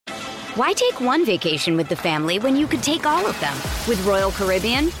Why take one vacation with the family when you could take all of them? With Royal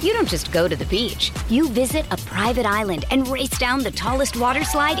Caribbean, you don't just go to the beach. You visit a private island and race down the tallest water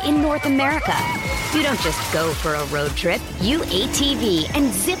slide in North America. You don't just go for a road trip. You ATV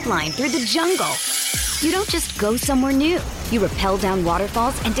and zip line through the jungle. You don't just go somewhere new. You rappel down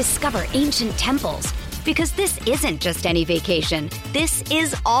waterfalls and discover ancient temples. Because this isn't just any vacation. This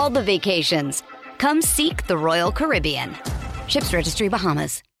is all the vacations. Come seek the Royal Caribbean. Ships Registry,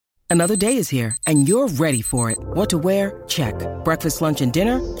 Bahamas. Another day is here, and you're ready for it. What to wear? Check. Breakfast, lunch, and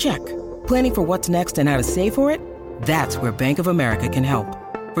dinner? Check. Planning for what's next and how to save for it? That's where Bank of America can help.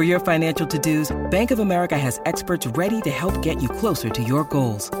 For your financial to-dos, Bank of America has experts ready to help get you closer to your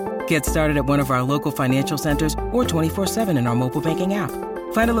goals. Get started at one of our local financial centers or 24/7 in our mobile banking app.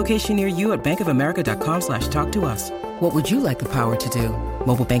 Find a location near you at bankofamerica.com/talktous. What would you like the power to do?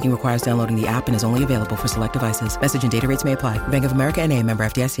 Mobile banking requires downloading the app and is only available for select devices. Message and data rates may apply. Bank of America N.A., member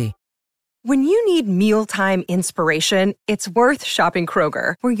FDIC. When you need mealtime inspiration, it's worth shopping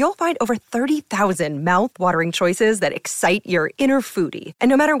Kroger, where you'll find over 30,000 mouth-watering choices that excite your inner foodie. And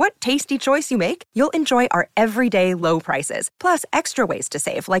no matter what tasty choice you make, you'll enjoy our everyday low prices, plus extra ways to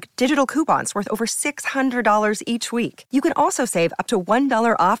save, like digital coupons worth over $600 each week. You can also save up to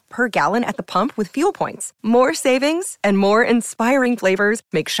 $1 off per gallon at the pump with fuel points. More savings and more inspiring flavors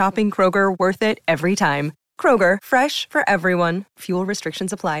make shopping Kroger worth it every time. Kroger, fresh for everyone. Fuel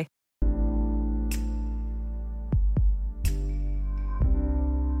restrictions apply.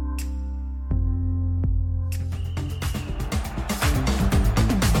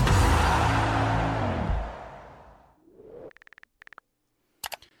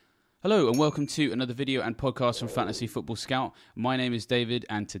 Hello and welcome to another video and podcast from Fantasy Football Scout. My name is David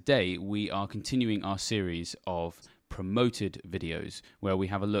and today we are continuing our series of promoted videos where we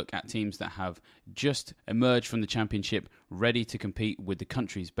have a look at teams that have just emerged from the Championship, ready to compete with the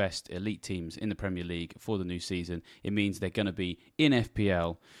country's best elite teams in the Premier League for the new season. It means they're going to be in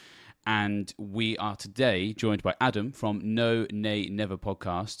FPL. And we are today joined by Adam from No Nay Never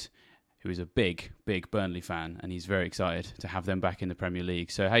podcast, who is a big Burnley fan, and he's very excited to have them back in the Premier League.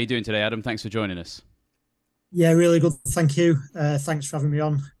 So how are you doing today, Adam? Thanks for joining us. Yeah, really good. Thank you. Thanks for having me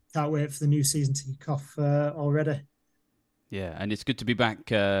on. Can't wait for the new season to kick off already. Yeah, and it's good to be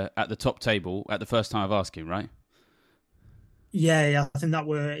back at the top table at the first time of asking, right? Yeah, I think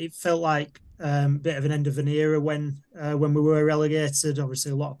it felt like a bit of an end of an era when we were relegated.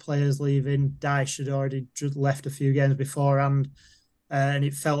 Obviously, a lot of players leaving. Dyche had already left a few games beforehand. And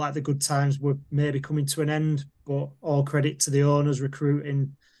it felt like the good times were maybe coming to an end, but all credit to the owners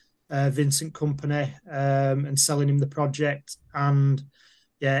recruiting Vincent Kompany and selling him the project. And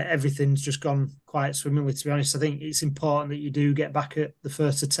yeah, everything's just gone quite swimmingly, to be honest. I think it's important that you do get back at the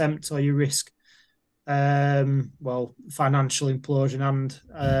first attempt or you risk, financial implosion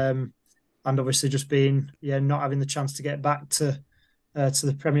and obviously just not having the chance to get back to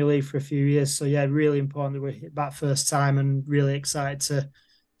the Premier League for a few years. So yeah, really important that we hit that first time and really excited to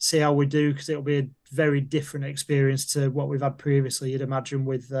see how we do, because it'll be a very different experience to what we've had previously, you'd imagine,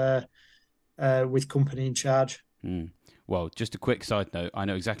 with Kompany in charge. Well, just a quick side note, I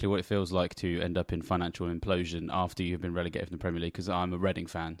know exactly what it feels like to end up in financial implosion after you've been relegated from the Premier League, because I'm a Reading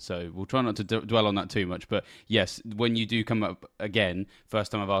fan, so we'll try not to dwell on that too much. But yes, when you do come up again,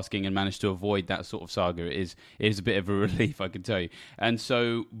 first time of asking, and manage to avoid that sort of saga, it is a bit of a relief, I can tell you. And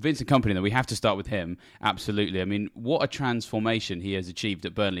so Vincent Kompany, though, we have to start with him, absolutely. I mean, what a transformation he has achieved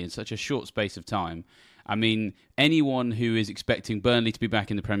at Burnley in such a short space of time. I mean, anyone who is expecting Burnley to be back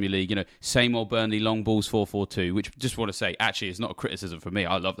in the Premier League, same old Burnley, long balls 4-4-2, which just want to say, actually, it's not a criticism for me.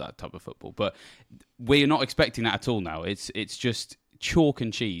 I love that type of football. But we're not expecting that at all now. It's just chalk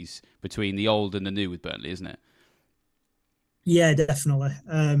and cheese between the old and the new with Burnley, isn't it? Yeah, definitely.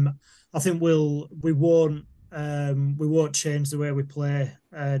 I think we won't change the way we play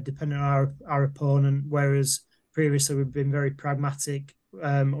depending on our opponent, whereas previously we've been very pragmatic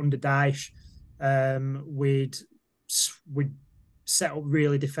under Dyche. We'd set up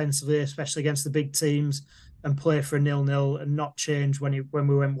really defensively, especially against the big teams, and play for a 0-0 and not change when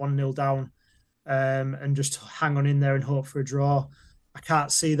we went 1-0 down, and just hang on in there and hope for a draw. I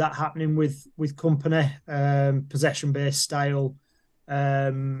can't see that happening with Kompany. Possession-based style,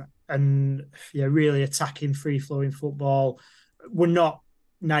 and really attacking, free-flowing football. We're not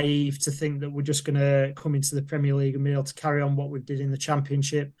naive to think that we're just going to come into the Premier League and be able to carry on what we did in the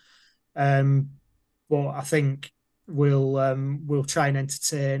Championship. But I think we'll try and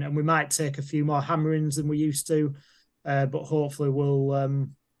entertain, and we might take a few more hammerings than we used to, but hopefully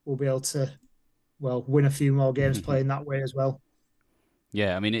we'll be able to win a few more games playing that way as well.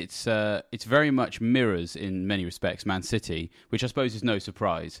 Yeah, I mean it's very much mirrors in many respects Man City, which I suppose is no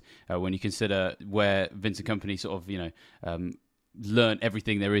surprise when you consider where Vincent Kompany sort of learn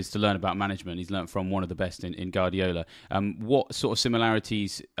everything there is to learn about management. He's learned from one of the best in Guardiola. What sort of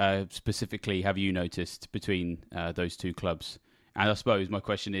similarities specifically have you noticed between those two clubs? And I suppose my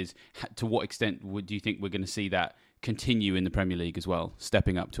question is, to what extent do you think we're going to see that continue in the Premier League as well,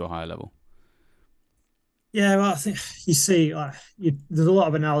 stepping up to a higher level? Yeah, well, I think you see, there's a lot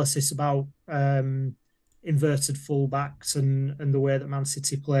of analysis about inverted fullbacks and the way that Man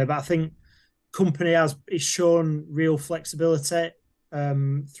City play, but I think Kompany has shown real flexibility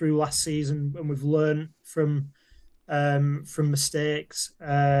through last season, and we've learned from mistakes.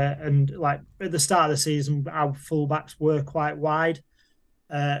 And like at the start of the season, our fullbacks were quite wide,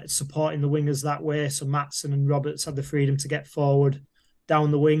 supporting the wingers that way. So Maatsen and Roberts had the freedom to get forward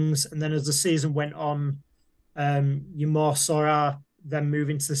down the wings, and then as the season went on, you more saw them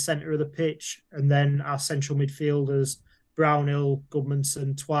moving to the centre of the pitch, and then our central midfielders, Brownhill,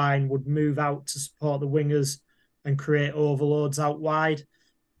 Goodmanson, Twine, would move out to support the wingers and create overloads out wide,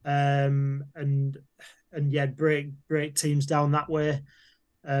 and break teams down that way.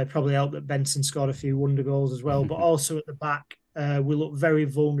 Probably helped that Benson scored a few wonder goals as well, but also at the back, we looked very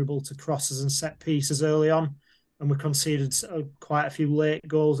vulnerable to crosses and set pieces early on, and we conceded quite a few late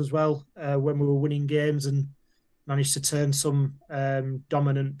goals as well when we were winning games, and managed to turn some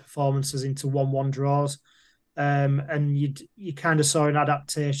dominant performances into 1-1 draws. And you kind of saw an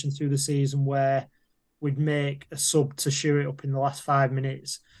adaptation through the season where we'd make a sub to shear it up in the last 5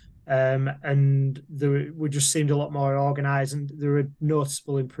 minutes, and we just seemed a lot more organised, and there were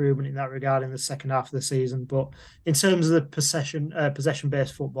noticeable improvement in that regard in the second half of the season. But in terms of the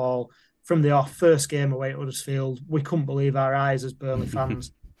possession-based football, from the first game away at Huddersfield, we couldn't believe our eyes as Burnley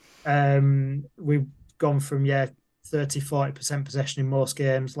fans. We've gone from 30-40% possession in most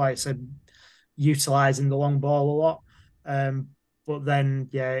games, like I said, utilising the long ball a lot, but then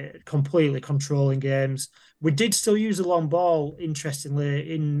completely controlling games. We did still use the long ball,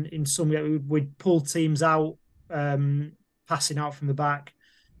 interestingly, in some. We'd pull teams out, passing out from the back,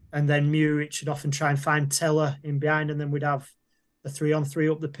 and then Muric would often try and find Teller in behind, and then we'd have a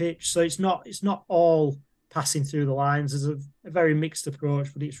 3-on-3 up the pitch. So it's not all passing through the lines. There's a very mixed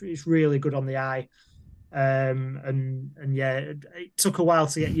approach, but it's really good on the eye. It took a while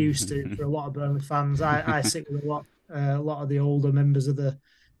to get used to for a lot of Burnley fans. I sit with a lot of the older members of the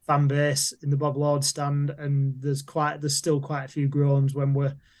fan base in the Bob Lord stand, and there's still quite a few groans when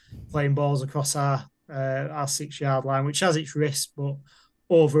we're playing balls across our 6-yard line, which has its risks, but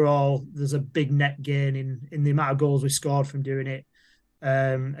overall there's a big net gain in the amount of goals we scored from doing it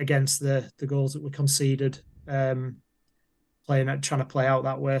against the goals that we conceded trying to play out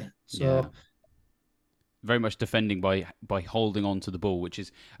that way. So. Yeah. Very much defending by holding on to the ball, which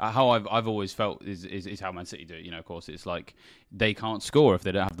is how I've always felt is how Man City do it. Of course, it's like they can't score if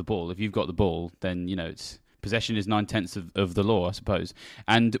they don't have the ball. If you've got the ball, then it's possession is 9/10 of the law, I suppose.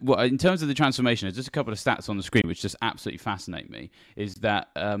 And in terms of the transformation, there's just a couple of stats on the screen which just absolutely fascinate me. Is that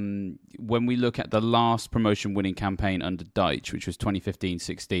when we look at the last promotion-winning campaign under Deitch, which was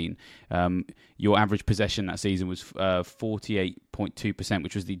 2015-16, your average possession that season was 48.2%,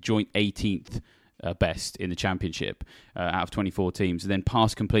 which was the joint 18th. Best in the championship out of 24 teams. And then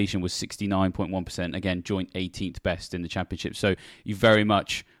pass completion was 69.1%, again joint 18th best in the championship. So you very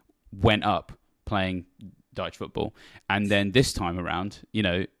much went up playing Dutch football. And then this time around,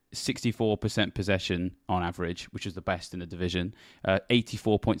 64% possession on average, which is the best in the division,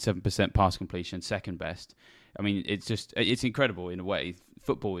 84.7% pass completion, second best. I mean, it's incredible in a way.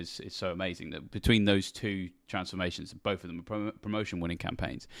 Football is so amazing that between those two transformations, both of them are promotion-winning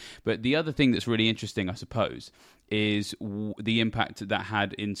campaigns. But the other thing that's really interesting, I suppose, is the impact that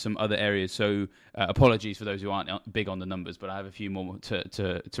had in some other areas. So apologies for those who aren't big on the numbers, but I have a few more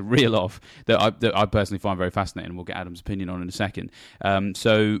to reel off that I personally find very fascinating, and we'll get Adam's opinion on in a second.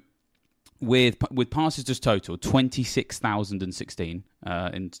 With passes just total, 26,016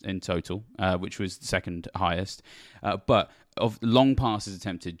 in total, which was the second highest. But of long passes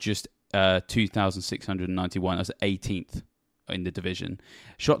attempted, just 2,691. That's 18th in the division.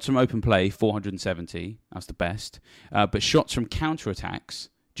 Shots from open play, 470. That's the best. But shots from counter-attacks,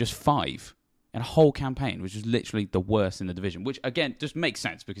 just 5. In a whole campaign, which is literally the worst in the division, which again just makes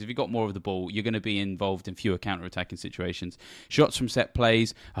sense because if you've got more of the ball, you're going to be involved in fewer counter-attacking situations. Shots from set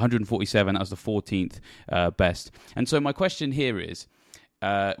plays, 147, that was the 14th best. And so my question here is,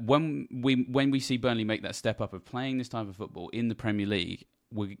 when we see Burnley make that step up of playing this type of football in the Premier League,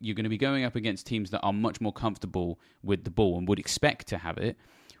 you're going to be going up against teams that are much more comfortable with the ball and would expect to have it.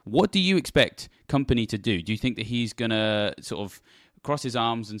 What do you expect Kompany to do? Do you think that he's going to sort of cross his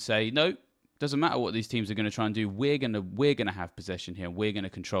arms and say, no, doesn't matter what these teams are going to try and do. We're gonna have possession here. We're going to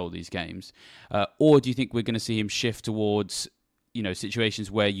control these games. Or do you think we're going to see him shift towards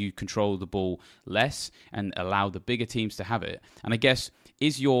situations where you control the ball less and allow the bigger teams to have it? And I guess,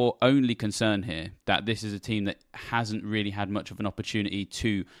 is your only concern here that this is a team that hasn't really had much of an opportunity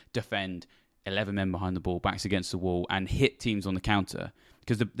to defend 11 men behind the ball, backs against the wall, and hit teams on the counter?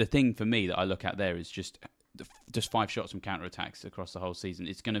 Because the thing for me that I look at there is just 5 shots from counter-attacks across the whole season.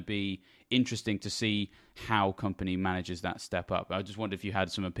 It's going to be interesting to see how Company manages that step up. I just wondered if you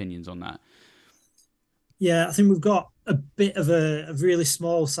had some opinions on that. Yeah, I think we've got a bit of a really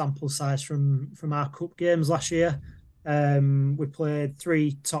small sample size from our cup games last year. We played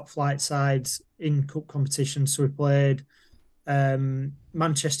 3 top flight sides in cup competition. So we played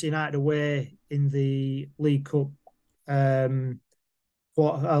Manchester United away in the League Cup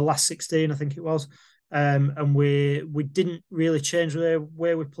last 16, I think it was. And we didn't really change the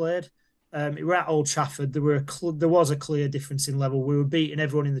way we played. It were at Old Trafford. There was a clear difference in level. We were beating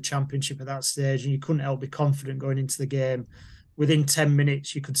everyone in the Championship at that stage, and you couldn't help be confident going into the game. Within 10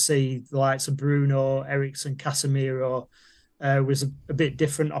 minutes, you could see the likes of Bruno, Eriksen, Casemiro. Was a bit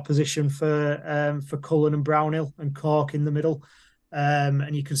different opposition for Cullen and Brownhill and Cork in the middle,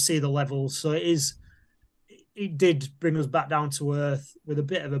 and you can see the levels. So it did bring us back down to earth with a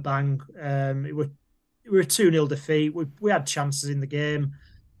bit of a bang. It were a 2-0 defeat. We had chances in the game,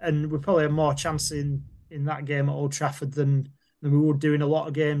 and we probably had more chances in that game at Old Trafford than we would do in a lot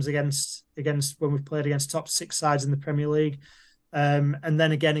of games against when we played against top 6 sides in the Premier League. And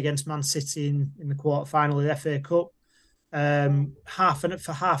then again against Man City in the quarter-final of the FA Cup.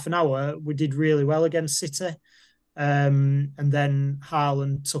 For half an hour, we did really well against City. And then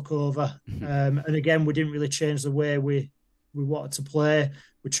Haaland took over. And again, we didn't really change the way we wanted to play.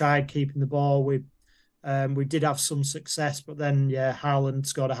 We tried keeping the ball. We did have some success, but then Haaland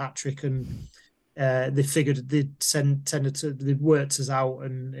scored a hat-trick, and they figured they'd worked us out,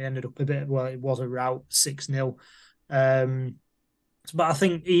 and it ended up it was a rout, 6-0. But I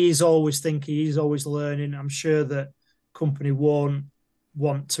think he's always thinking, he's always learning. I'm sure that Company won't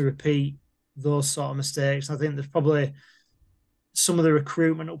want to repeat those sort of mistakes. I think there's probably some of the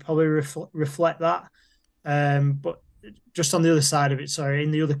recruitment will probably reflect that. But just on the other side of it,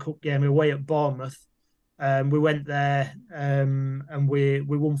 in the other cup game away at Bournemouth, we went there and we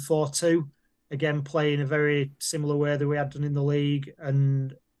won 4-2. Again, playing a very similar way that we had done in the league,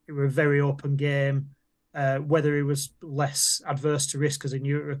 and it was a very open game. Whether it was less adverse to risk as a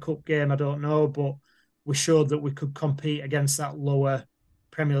Euro Cup game, I don't know, but we showed that we could compete against that lower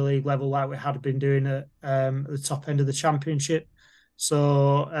Premier League level like we had been doing at the top end of the Championship.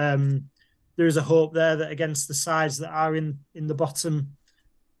 So there is a hope there that against the sides that are in the bottom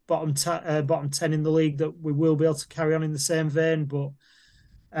 10 in the league, that we will be able to carry on in the same vein. But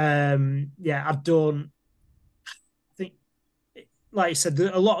I think, like you said,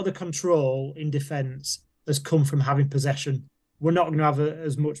 a lot of the control in defence has come from having possession. We're not going to have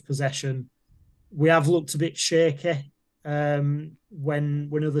as much possession. We have looked a bit shaky when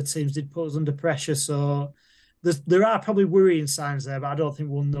other teams did put us under pressure. So there are probably worrying signs there, but I don't think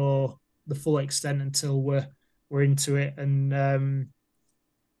we'll know the full extent until we're into it. And I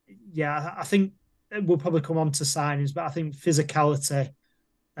think we'll probably come on to signings, but I think physicality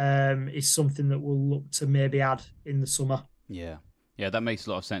is something that we'll look to maybe add in the summer. Yeah, that makes a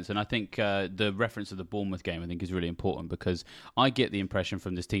lot of sense. And I think the reference to the Bournemouth game, I think, is really important, because I get the impression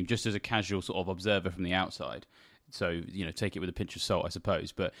from this team, just as a casual sort of observer from the outside, so, take it with a pinch of salt, I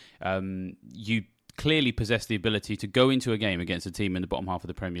suppose, but you clearly possess the ability to go into a game against a team in the bottom half of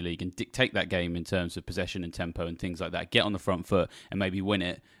the Premier League and dictate that game in terms of possession and tempo and things like that, get on the front foot and maybe win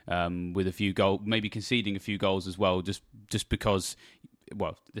it with a few goals, maybe conceding a few goals as well, just because...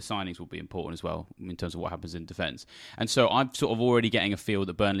 Well, the signings will be important as well in terms of what happens in defence. And so I'm sort of already getting a feel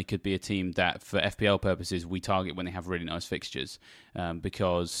that Burnley could be a team that, for FPL purposes, we target when they have really nice fixtures.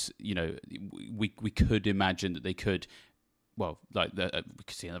 Because, we could imagine that they could... Well, we could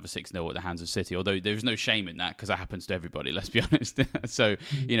see another 6-0 at the hands of City, although there's no shame in that because that happens to everybody, let's be honest. So,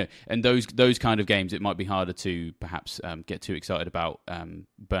 and those kind of games, it might be harder to perhaps get too excited about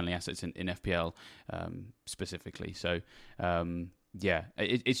Burnley assets in FPL specifically. So...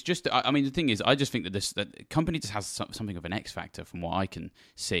 it's just, I mean, the thing is, I just think that Company just has something of an X factor from what I can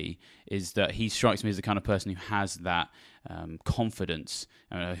see, is that he strikes me as the kind of person who has that confidence.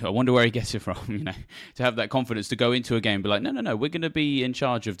 I wonder where he gets it from, to have that confidence to go into a game and be like, no, we're going to be in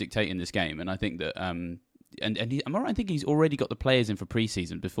charge of dictating this game. And I think that, am I right? I think he's already got the players in for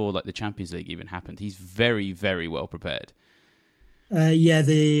pre-season before the Champions League even happened. He's very, very well prepared. I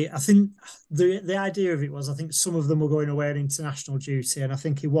think the idea of it was, I think some of them were going away on international duty, and I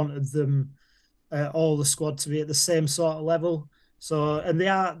think he wanted them all the squad to be at the same sort of level. So, and they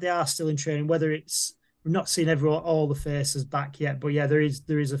are still in training. Whether it's we've not seen everyone all the faces back yet, but yeah, there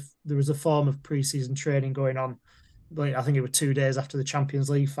is a form of pre-season training going on. But I think it was 2 days after the Champions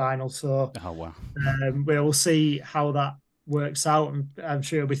League final. So, Oh wow. we'll see how that works out, and I'm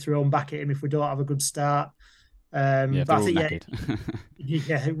sure it'll be thrown back at him if we don't have a good start. Yeah, if But they're I all think knackered.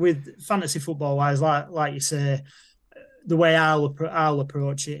 yeah, with fantasy football wise, like you say, the way I'll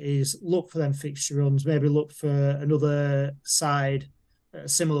approach it is look for them fixture runs, maybe look for another side at a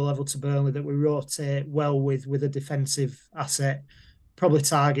similar level to Burnley that we rotate well with a defensive asset. Probably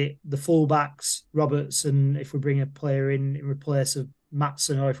target the fullbacks, Roberts, and if we bring a player in replace of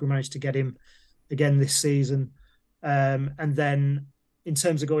Matson, or if we manage to get him again this season. And then in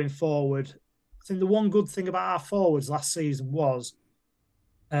terms of going forward, I think the one good thing about our forwards last season was,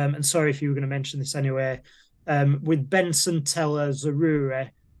 and sorry if you were going to mention this anyway, with Benson, Teller, Zarure,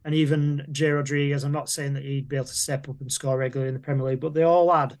 and even Jay Rodriguez, I'm not saying that he'd be able to step up and score regularly in the Premier League, but they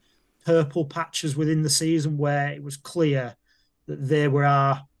all had purple patches within the season where it was clear that they were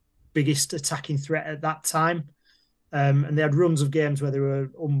our biggest attacking threat at that time. And they had runs of games where they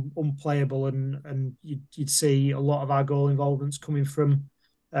were unplayable, and you'd see a lot of our goal involvements coming from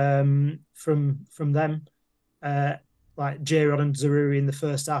them. Like J-Rod and Zaruri in the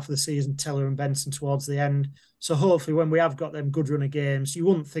first half of the season, Teller and Benson towards the end. So hopefully when we have got them good run of games, you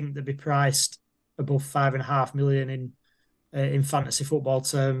wouldn't think they'd be priced above 5.5 million in fantasy football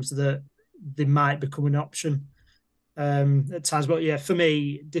terms, that they might become an option at times. But yeah, for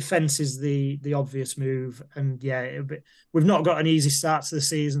me, defence is the obvious move. And yeah, we've not got an easy start to the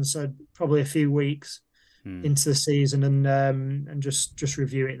season, so probably a few weeks into the season, and just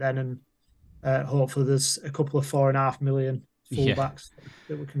review it then, and hopefully there's a couple of 4.5 million fullbacks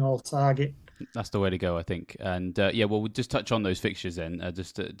that we can all target. That's the way to go, I think. And yeah, well, we'll just touch on those fixtures then,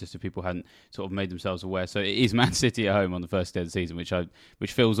 just so people hadn't sort of made themselves aware. So it is Man City at home on the first day of the season,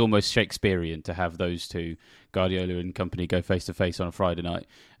 which feels almost Shakespearean to have those two, Guardiola and company, go face to face on a Friday night,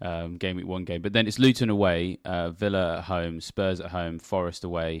 game week 1 game. But then it's Luton away, Villa at home, Spurs at home, Forest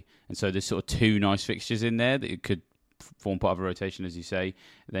away, and so there's sort of 2 nice fixtures in there that it could form part of a rotation, as you say.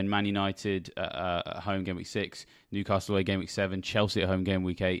 Then Man United at home game week 6, Newcastle away game week 7, Chelsea at home game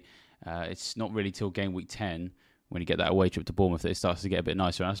week 8. It's not really till game week 10 when you get that away trip to Bournemouth that it starts to get a bit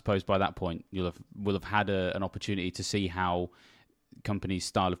nicer. And I suppose by that point will have had an opportunity to see how company's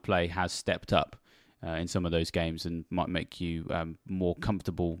style of play has stepped up in some of those games, and might make you more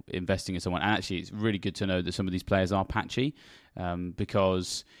comfortable investing in someone. And actually, it's really good to know that some of these players are patchy,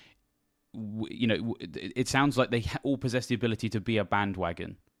 because it sounds like they all possess the ability to be a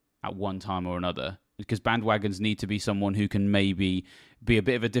bandwagon at one time or another, because bandwagons need to be someone who can maybe be a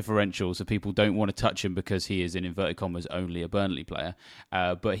bit of a differential, so people don't want to touch him because he is, in inverted commas, only a Burnley player,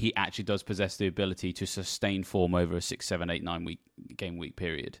 but he actually does possess the ability to sustain form over a 6, 7, 8, 9 game week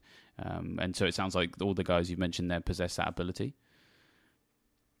period, and so it sounds like all the guys you've mentioned there possess that ability.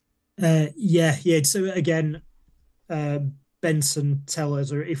 Yeah. So again, Benson,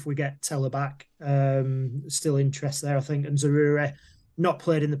 Tellers, or if we get Teller back, still interest there, I think. And Zarure, not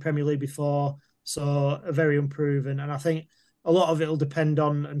played in the Premier League before, so very unproven. And I think a lot of it will depend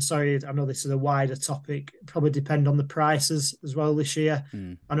on, and sorry, I know this is a wider topic, probably depend on the prices as well this year.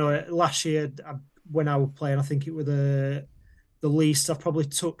 I know last year when I was playing, I think it was the least I've probably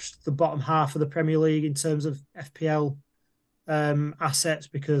touched the bottom half of the Premier League in terms of FPL assets,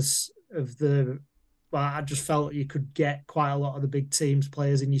 because of I just felt you could get quite a lot of the big teams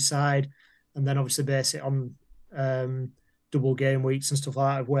players in your side, and then obviously base it on double game weeks and stuff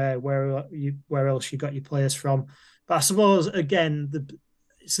like that, where else you got your players from. But I suppose again,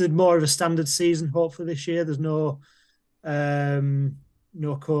 it's more of a standard season. Hopefully this year there's no COVID,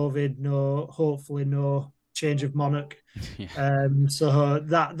 hopefully no change of monarch. So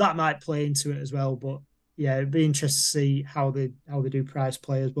that might play into it as well. But yeah, it'd be interesting to see how they do price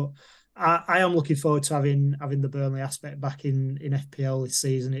players. But I am looking forward to having the Burnley aspect back in FPL this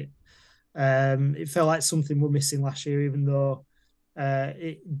season. It felt like something we're missing last year, even though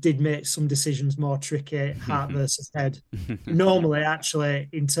it did make some decisions more tricky, heart versus head. Normally, actually,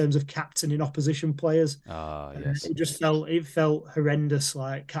 in terms of captaining opposition players, yes, it felt horrendous,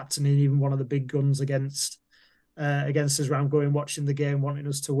 like captaining even one of the big guns against us, around going watching the game, wanting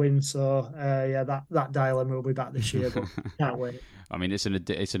us to win. So yeah, that dilemma will be back this year, but can't wait. I mean, it's an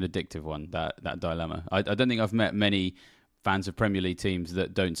addictive one, that dilemma. I don't think I've met many fans of Premier League teams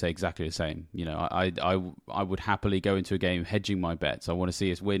that don't say exactly the same. You know, I would happily go into a game hedging my bets. I want to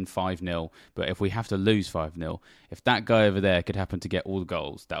see us win 5-0, but if we have to lose 5-0, if that guy over there could happen to get all the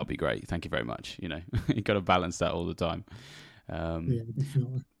goals, that would be great. Thank you very much. You know, you've got to balance that all the time. Yeah,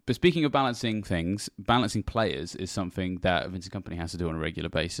 definitely. But speaking of balancing things, balancing players is something that Vincent Kompany has to do on a regular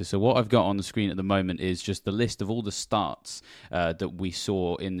basis. So what I've got on the screen at the moment is just the list of all the starts that we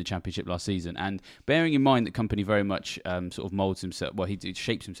saw in the Championship last season. And bearing in mind that Kompany very much sort of molds himself, well, he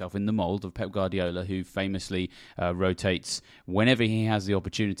shapes himself in the mold of Pep Guardiola, who famously rotates whenever he has the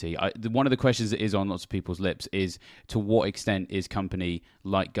opportunity. One of the questions that is on lots of people's lips is, to what extent is Kompany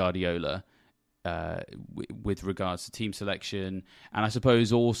like Guardiola with regards to team selection, and I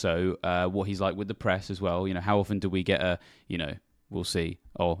suppose also what he's like with the press as well. You know, how often do we get we'll see,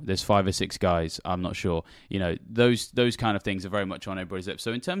 oh, there's 5 or 6 guys, I'm not sure. You know, those kind of things are very much on everybody's lips.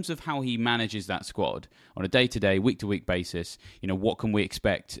 So in terms of how he manages that squad on a day-to-day, week-to-week basis, you know, what can we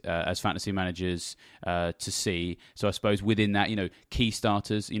expect as fantasy managers to see? So I suppose within that, you know, key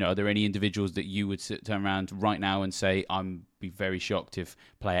starters, you know, are there any individuals that you would turn around right now and say, be very shocked if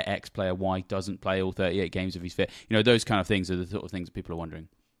player X, player Y doesn't play all 38 games if he's fit? You know, those kind of things are the sort of things that people are wondering.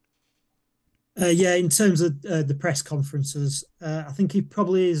 Yeah, in terms of the press conferences, I think he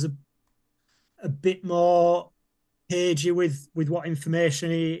probably is a bit more cagey with what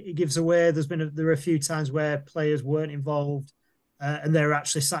information he gives away. There are a few times where players weren't involved and they're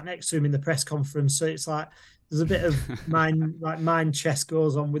actually sat next to him in the press conference. So it's like there's a bit of mind chess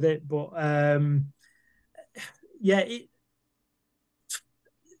goes on with it. But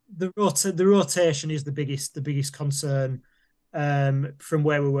the rotation is the biggest concern. From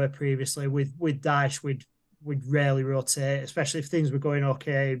where we were previously with Dyche, we'd rarely rotate, especially if things were going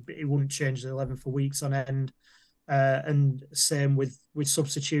okay. He wouldn't change the 11 for weeks on end. And same with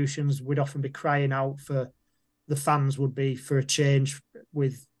substitutions, we'd often be crying out for the fans would be for a change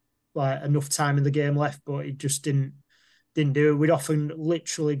with like enough time in the game left, but he just didn't do it. We'd often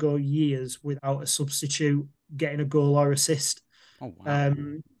literally go years without a substitute getting a goal or assist. Oh wow.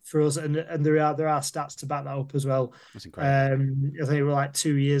 For us, and there are stats to back that up as well. That's incredible. I think it was like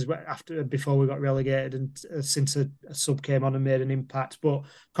 2 years before we got relegated, and since a sub came on and made an impact, but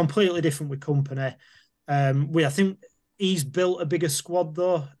completely different with Kompany. I think he's built a bigger squad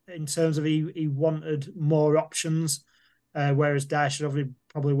though, in terms of he wanted more options, whereas Dyche should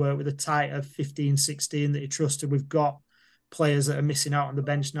probably work with a tighter 15, 16 that he trusted. We've got players that are missing out on the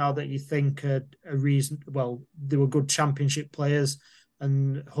bench now that you think are a reason. Well, they were good Championship players,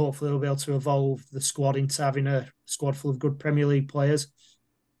 and hopefully we'll be able to evolve the squad into having a squad full of good Premier League players.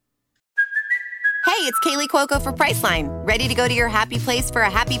 Hey, it's Kaylee Cuoco for Priceline. Ready to go to your happy place for a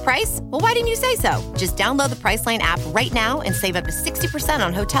happy price? Well, why didn't you say so? Just download the Priceline app right now and save up to 60%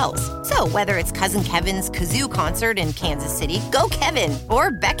 on hotels. So whether it's Cousin Kevin's Kazoo Concert in Kansas City, go Kevin,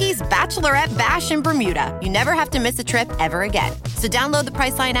 or Becky's Bachelorette Bash in Bermuda, you never have to miss a trip ever again. So download the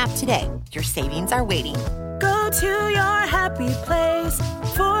Priceline app today. Your savings are waiting. Go to your happy place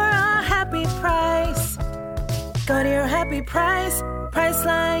for a happy price. Go to your happy price,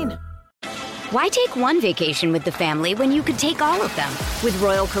 Priceline. Why take one vacation with the family when you could take all of them? With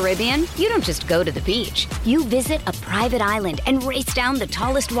Royal Caribbean, you don't just go to the beach. You visit a private island and race down the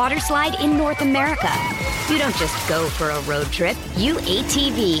tallest water slide in North America. You don't just go for a road trip. You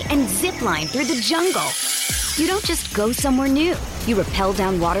ATV and zip line through the jungle. You don't just go somewhere new. You rappel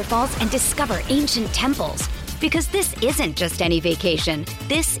down waterfalls and discover ancient temples. Because this isn't just any vacation.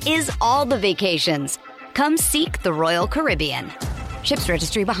 This is all the vacations. Come seek the Royal Caribbean. Ships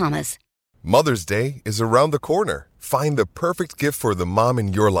Registry, Bahamas. Mother's Day is around the corner. Find the perfect gift for the mom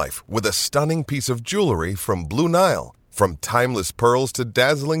in your life with a stunning piece of jewelry from Blue Nile. From timeless pearls to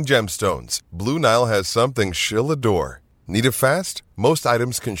dazzling gemstones, Blue Nile has something she'll adore. Need it fast? Most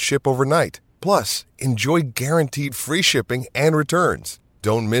items can ship overnight. Plus, enjoy guaranteed free shipping and returns.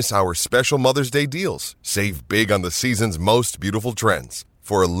 Don't miss our special Mother's Day deals. Save big on the season's most beautiful trends.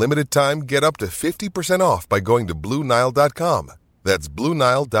 For a limited time, get up to 50% off by going to BlueNile.com. That's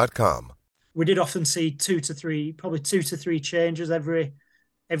BlueNile.com. We did often see 2 to 3 changes every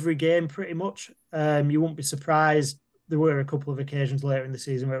game, pretty much. You won't be surprised. There were a couple of occasions later in the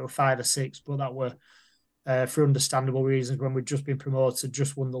season where it were 5 or 6, but that were for understandable reasons when we'd just been promoted,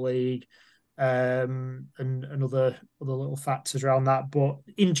 just won the league, and other little factors around that. But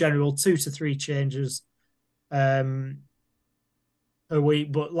in general, 2 to 3 changes a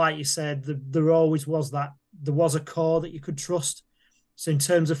week. But like you said, there always was that. There was a core that you could trust. So in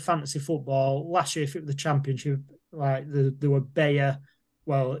terms of fantasy football, last year, if it was the Championship, like there were Bayer,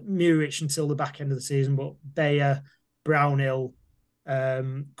 Muric until the back end of the season, but Bayer, Brownhill,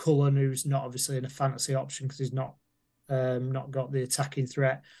 Cullen, who's not obviously in a fantasy option because he's not not got the attacking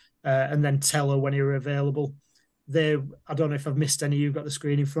threat, and then Teller when he were available. I don't know if I've missed any. You've got the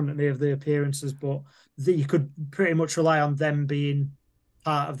screen in front of me of the appearances, but you could pretty much rely on them being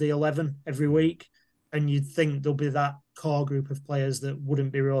part of the 11 every week, and you'd think there'll be that core group of players that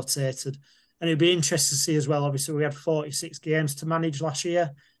wouldn't be rotated. And it'd be interesting to see as well. Obviously, we had 46 games to manage last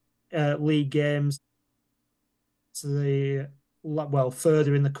year, league games, to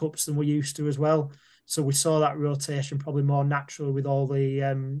further in the cups than we used to as well. So we saw that rotation probably more naturally with all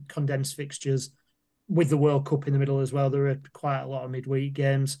the condensed fixtures, with the World Cup in the middle as well. There are quite a lot of midweek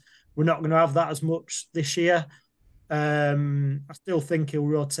games. We're not going to have that as much this year. I still think he'll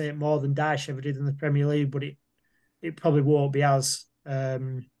rotate more than Dyche ever did in the Premier League, but it probably won't be as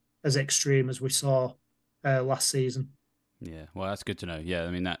extreme as we saw last season. Yeah, well, that's good to know. Yeah, I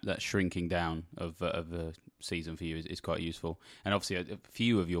mean, that shrinking down of the season for you is quite useful. And obviously, a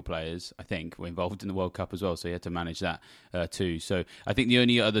few of your players, I think, were involved in the World Cup as well, so you had to manage that too. So I think the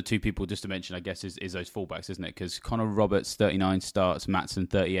only other two people just to mention, I guess, is those fullbacks, isn't it? Because Connor Roberts, 39 starts, Maatsen,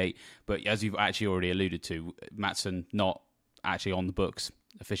 38. But as you've actually already alluded to, Maatsen not actually on the books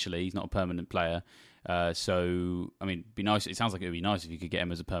officially. He's not a permanent player. So, I mean, be nice. It sounds like it would be nice if you could get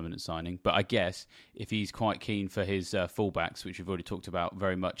him as a permanent signing. But I guess if he's quite keen for his fullbacks, which we've already talked about,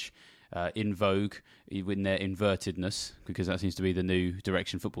 very much in vogue in their invertedness, because that seems to be the new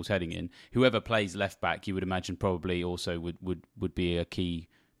direction football's heading in. Whoever plays left back, you would imagine probably also would be a key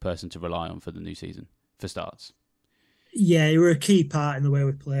person to rely on for the new season for starts. Yeah, he were a key part in the way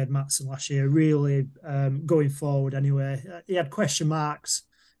we played Maatsen last year. Really, going forward anyway, he had question marks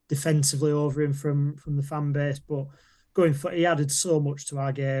defensively over him from the fan base, but he added so much to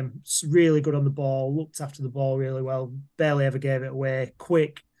our game. It's really good on the ball, looked after the ball really well, barely ever gave it away,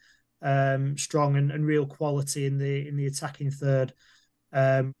 quick, strong and real quality in the attacking third.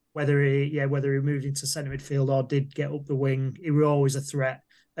 Whether he moved into centre midfield or did get up the wing, he was always a threat.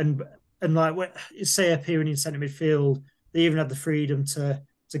 And like say appearing in centre midfield, they even had the freedom to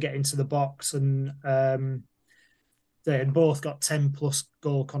get into the box, and they had both got 10 plus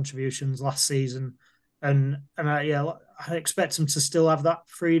goal contributions last season, and I expect them to still have that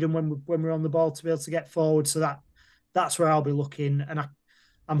freedom when we're on the ball to be able to get forward. So that's where I'll be looking, and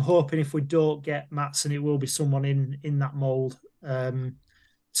I'm hoping if we don't get Maatsen, it will be someone in that mould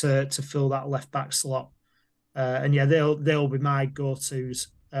to fill that left back slot. And yeah, they'll be my go-tos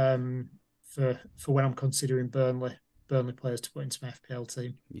for when I'm considering Burnley players to put into my FPL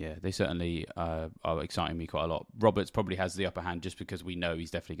team. Yeah, they certainly are exciting me quite a lot. Roberts probably has the upper hand just because we know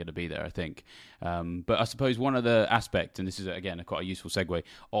he's definitely going to be there, I think. But I suppose one other aspect, and this is again quite a useful segue,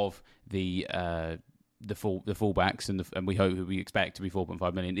 of the fullbacks and we expect to be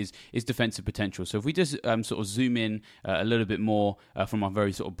 4.5 million is defensive potential. So if we just sort of zoom in a little bit more from our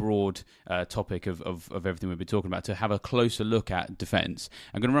very sort of broad topic of everything we've been talking about to have a closer look at defence,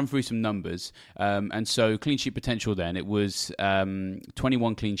 I'm going to run through some numbers. And so clean sheet potential then, it was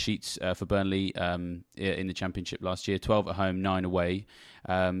 21 clean sheets for Burnley in the Championship last year, 12 at home, 9 away.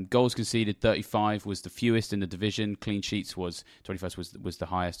 Goals conceded 35 was the fewest in the division. Clean sheets was 21st was the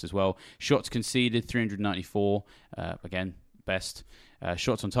highest as well. Shots conceded 394, again best.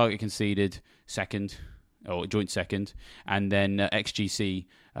 Shots on target conceded second, or joint second, and then XGC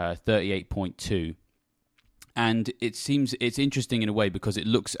 38.2. And it's interesting in a way because it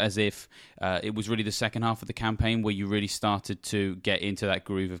looks as if it was really the second half of the campaign where you really started to get into that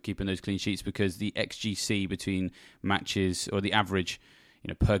groove of keeping those clean sheets, because the XGC between matches, or the average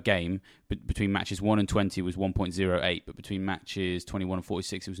per game, between matches 1 and 20 was 1.08, but between matches 21 and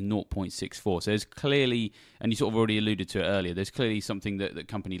 46 it was 0.64. So there's clearly, and you sort of already alluded to it earlier, there's clearly something that the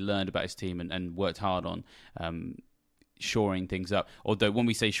company learned about his team and worked hard on shoring things up. Although when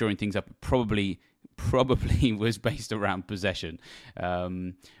we say shoring things up, probably was based around possession.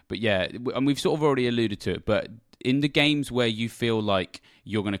 But yeah, and we've sort of already alluded to it, but in the games where you feel like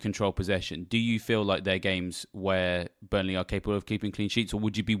you're going to control possession, do you feel like they're games where Burnley are capable of keeping clean sheets, or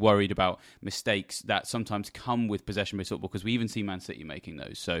would you be worried about mistakes that sometimes come with possession-based football? Because we even see Man City making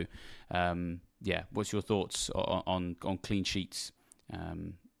those. So, what's your thoughts on clean sheets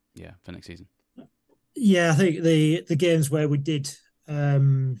for next season? Yeah, I think the games where we did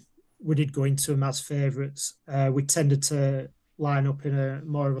go into them as favourites, we tended to line up in a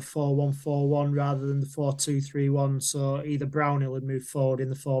more of a 4-1-4-1 rather than the 4-2-3-1. So either Brownhill would move forward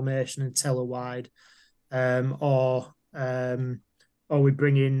in the formation and Teller wide, or we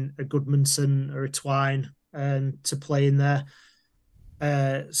bring in a Goodmanson or a Twine to play in there.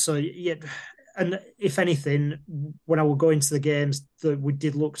 So yeah, and if anything, when I would go into the games, that we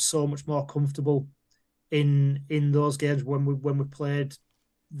did look so much more comfortable in those games when we played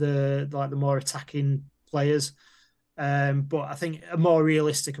the more attacking players. But I think a more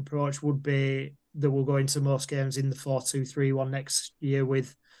realistic approach would be that we'll go into most games in the 4-2-3-1 next year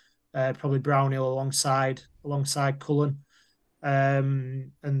with probably Brownhill alongside Cullen.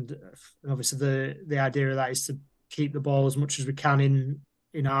 And obviously the idea of that is to keep the ball as much as we can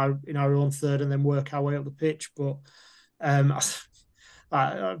in our own third and then work our way up the pitch. But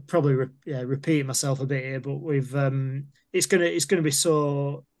I probably repeating myself a bit here, but we've it's gonna be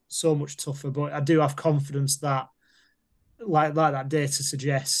so much tougher. But I do have confidence that like that data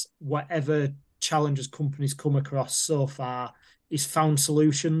suggests, whatever challenges companies come across so far, he's found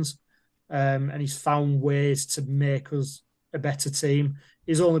solutions, and he's found ways to make us a better team.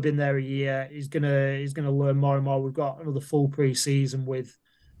 He's only been there a year. He's gonna learn more and more. We've got another full pre-season with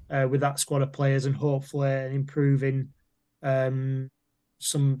that squad of players, and hopefully improving some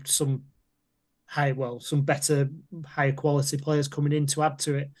better, higher quality players coming in to add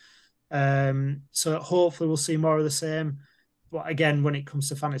to it. So hopefully we'll see more of the same. But again, when it comes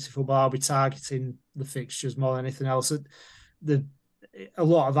to fantasy football, I'll be targeting the fixtures more than anything else. A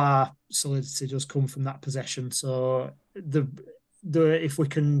lot of our solidity does come from that possession. So if we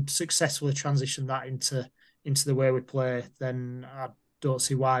can successfully transition that into the way we play, then I don't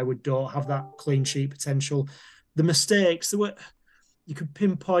see why we don't have that clean sheet potential. The mistakes you could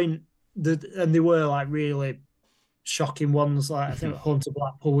pinpoint and they were like really shocking ones. Like I think at home to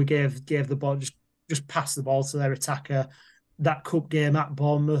Blackpool, we gave the ball, just passed the ball to their attacker. That cup game at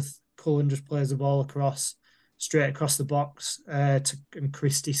Bournemouth, Cullen just plays the ball straight across the box, and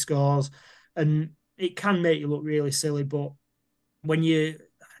Christie scores. And it can make you look really silly, but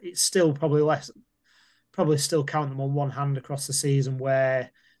it's still probably still count them on one hand across the season where,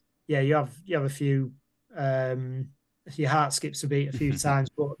 you have a few, your heart skips a beat a few times,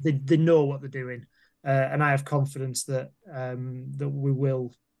 but they know what they're doing. And I have confidence that we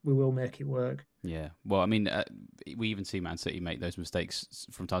will make it work. Yeah, well, I mean, we even see Man City make those mistakes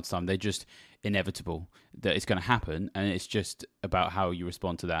from time to time. They're just inevitable. That it's going to happen, and it's just about how you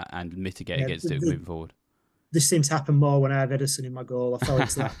respond to that and mitigate against it moving forward. This seems to happen more when I have Edison in my goal. I fell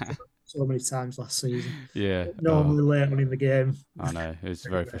into that so many times last season. Yeah, normally late on in the game. I know, it was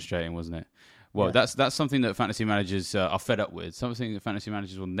very frustrating, wasn't it? Well, that's something that fantasy managers are fed up with. Something that fantasy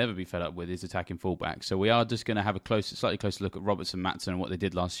managers will never be fed up with is attacking fullbacks. So we are just going to have a slightly closer look at Roberts and Maatsen and what they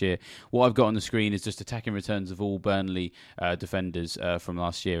did last year. What I've got on the screen is just attacking returns of all Burnley defenders from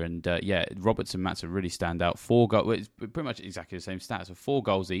last year. And Roberts and Maatsen really stand out. 4 goals, it's pretty much exactly the same stats. So 4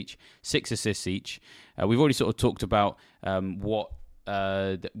 goals each, 6 assists each. We've already sort of talked about what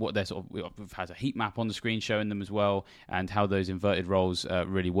they're sort of. We've had a heat map on the screen showing them as well, and how those inverted roles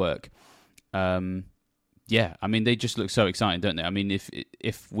really work. I mean, they just look so exciting, don't they? I mean, if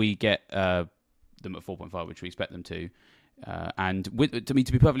we get them at 4.5, which we expect them to, and to be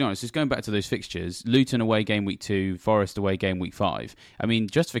perfectly honest, just going back to those fixtures, Luton away game week 2, Forest away game week 5. I mean,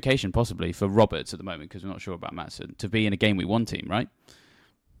 justification possibly for Roberts at the moment, because we're not sure about Maatsen, to be in a game week 1 team, right?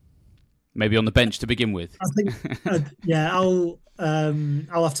 Maybe on the bench to begin with. I think, I'll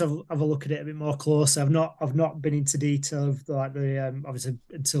have to have a look at it a bit more closely. I've not been into detail of the obviously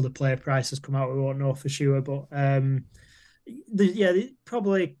until the player prices come out, we won't know for sure. But it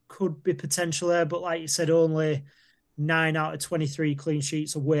probably could be potential there. But like you said, only 9 out of 23 clean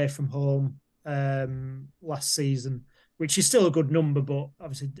sheets away from home last season, which is still a good number, but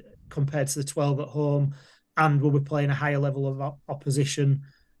obviously compared to the 12 at home, and we'll be playing a higher level of opposition.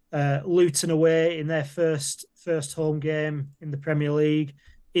 Luton away in their first home game in the Premier League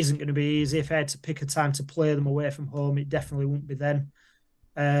isn't going to be easy. If I had to pick a time to play them away from home, it definitely wouldn't be then.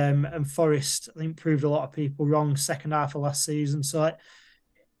 And Forest, I think, proved a lot of people wrong second half of last season. So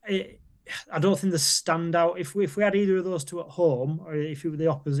I don't think the standout. If we had either of those two at home, or if it were the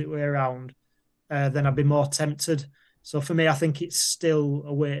opposite way around, then I'd be more tempted. So for me, I think it's still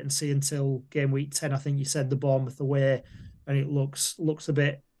a wait and see until game week 10. I think you said the Bournemouth away, and it looks a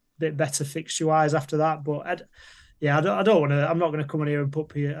bit better fixture-wise after that. But I don't want to. I'm not going to come in here and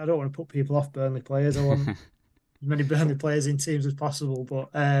I don't want to put people off Burnley players. I want as many Burnley players in teams as possible. But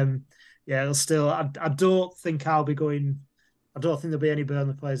it'll still. I don't think I'll be going. I don't think there'll be any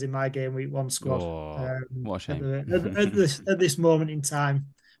Burnley players in my game week 1 squad. What a shame. At this moment in time.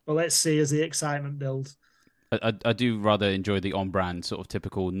 But let's see as the excitement builds. I do rather enjoy the on-brand sort of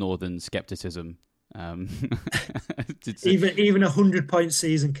typical northern skepticism. Even 100-point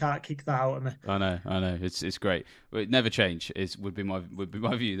season can't kick that out of me. I know. It's great. It never change. Would be my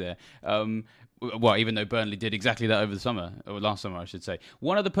view there. Well, even though Burnley did exactly that over the summer, or last summer, I should say.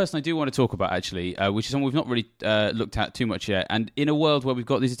 One other person I do want to talk about, actually, which is someone we've not really looked at too much yet. And in a world where we've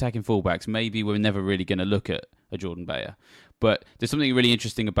got these attacking fullbacks, maybe we're never really going to look at a Jordan Bayer. But there's something really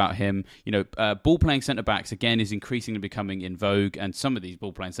interesting about him. Ball-playing centre-backs, again, is increasingly becoming in vogue. And some of these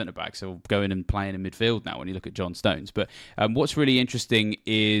ball-playing centre-backs are going and playing in midfield now when you look at John Stones. But what's really interesting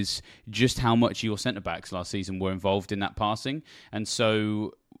is just how much your centre-backs last season were involved in that passing. And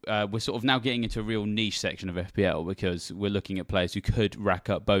so we're sort of now getting into a real niche section of FPL because we're looking at players who could rack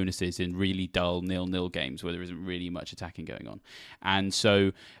up bonuses in really dull 0-0 games where there isn't really much attacking going on. And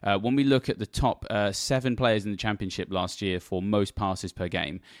so when we look at the top 7 players in the Championship last year for most passes per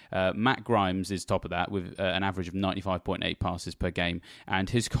game, Matt Grimes is top of that with an average of 95.8 passes per game, and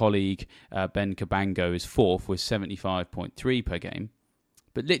his colleague Ben Cabango is 4th with 75.3 per game.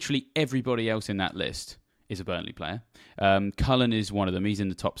 But literally everybody else in that list is a Burnley player. Cullen is one of them. He's in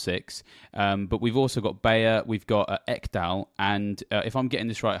the top 6. But we've also got Bayer, we've got Ekdal, and if I'm getting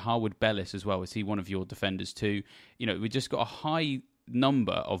this right, Harwood Bellis as well. Is he one of your defenders too? We've just got a high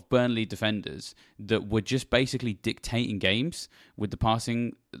number of Burnley defenders that were just basically dictating games with the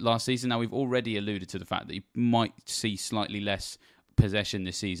passing last season. Now, we've already alluded to the fact that you might see slightly less possession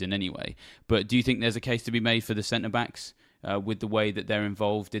this season anyway. But do you think there's a case to be made for the centre-backs with the way that they're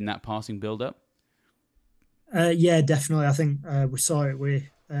involved in that passing build-up? Yeah, definitely. I think we saw it with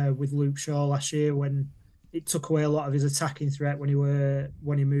Luke Shaw last year when it took away a lot of his attacking threat when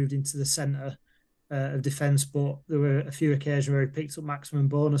he moved into the centre of defence. But there were a few occasions where he picked up maximum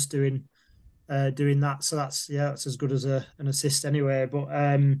bonus doing that. So that's as good as an assist anyway. But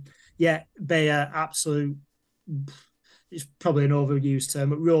Bayer, absolute. It's probably an overused term,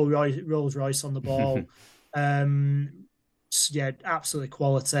 but Rolls Royce on the ball. Absolutely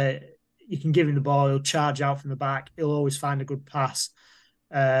quality. You can give him the ball, he'll charge out from the back, he'll always find a good pass.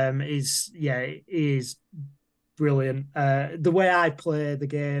 He is brilliant. The way I play the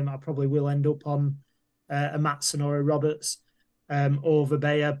game, I probably will end up on a Maatsen or a Roberts over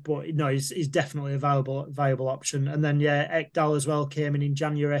Bayer, but no, he's definitely a viable option. And then Ekdal as well came in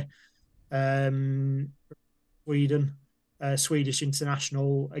January. Sweden, Swedish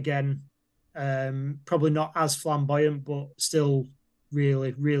international again. Probably not as flamboyant, but still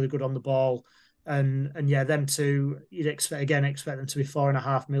really, really good on the ball. And them two, you'd expect them to be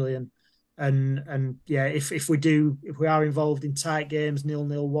 4.5 million. And if we are involved in tight games,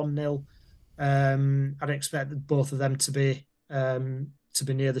 0-0, 1-0, I'd expect both of them to be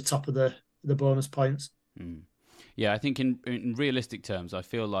near the top of the bonus points. Yeah, I think in realistic terms, I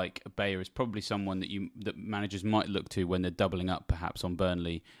feel like Bayer is probably someone that managers might look to when they're doubling up perhaps on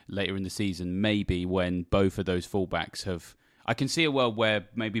Burnley later in the season, maybe when both of those fullbacks have. I can see a world where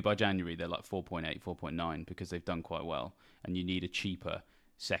maybe by January they're like 4.8, 4.9 because they've done quite well, and you need a cheaper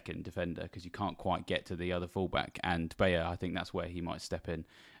second defender because you can't quite get to the other fullback. And Bayer, I think that's where he might step in,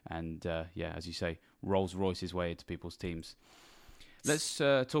 and as you say, Rolls Royce his way into people's teams. Let's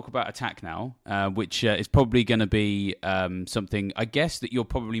talk about attack now, which is probably going to be something, I guess, that you're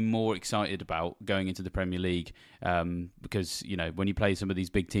probably more excited about going into the Premier League because, when you play some of these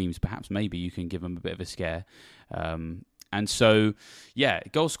big teams, perhaps maybe you can give them a bit of a scare. And so,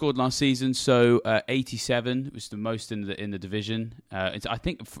 goals scored last season. So 87 was the most in the division. I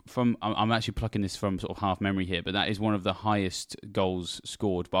think I'm actually plucking this from sort of half memory here, but that is one of the highest goals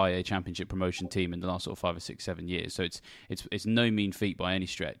scored by a Championship promotion team in the last sort of 5 or 6, 7 years. So it's no mean feat by any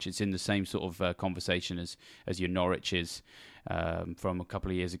stretch. It's in the same sort of conversation as your Norwich is. From a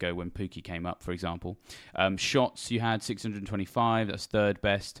couple of years ago when Pookie came up, for example. Shots, you had 625, that's third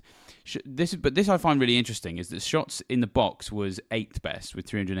best. This I find really interesting, is that shots in the box was 8th best with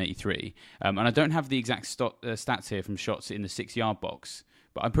 383. And I don't have the exact stats here from shots in the 6-yard box,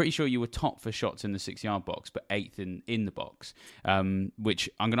 but I'm pretty sure you were top for shots in the 6-yard box, but 8th in the box, which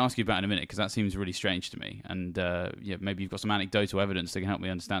I'm going to ask you about in a minute because that seems really strange to me. And maybe you've got some anecdotal evidence that can help me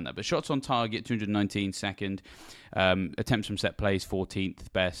understand that. But shots on target, 219, second. Attempts from set plays,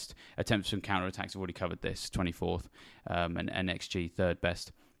 14th best. Attempts from counter-attacks, I've already covered this, 24th. And XG, third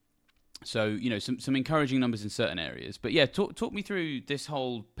best. So, some encouraging numbers in certain areas. But talk me through this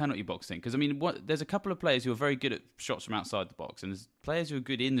whole penalty box thing. Because, there's a couple of players who are very good at shots from outside the box, and there's players who are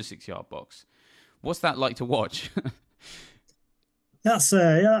good in the 6-yard box. What's that like to watch? That's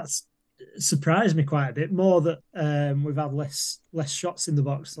surprised me quite a bit more that we've had less shots in the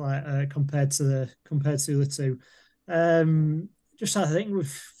box compared to the two. Just I think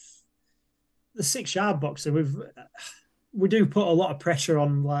with the 6-yard boxing, we do put a lot of pressure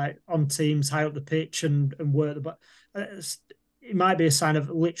on teams high up the pitch and work the. But it might be a sign of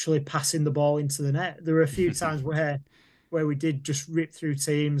literally passing the ball into the net. There were a few times where where we did just rip through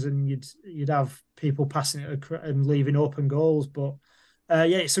teams, and you'd have people passing it and leaving open goals. But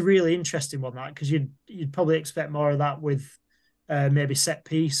it's a really interesting one, that, because you'd probably expect more of that with maybe set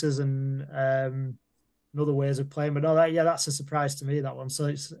pieces and other ways of playing. But no, that's a surprise to me, that one. So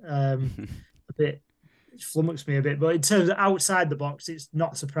it's a bit, it flummoxed me a bit. But in terms of outside the box, it's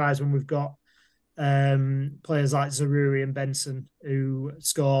not a surprise when we've got players like Zaruri and Benson, who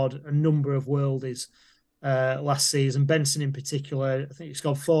scored a number of worldies last season. Benson in particular, I think he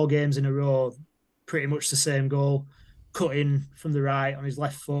scored 4 games in a row, pretty much the same goal, cut in from the right on his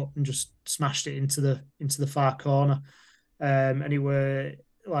left foot and just smashed it into the far corner. And it were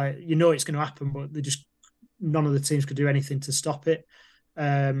like, it's going to happen, but none of the teams could do anything to stop it.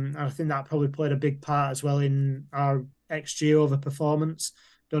 And I think that probably played a big part as well in our XG over performance.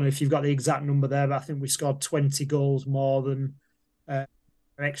 Don't know if you've got the exact number there, but I think we scored 20 goals more than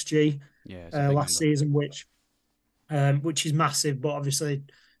XG last season, which is massive. But obviously,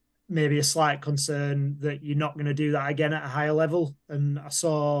 maybe a slight concern that you're not going to do that again at a higher level. And I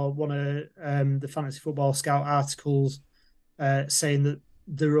saw one of the Fantasy Football Scout articles saying that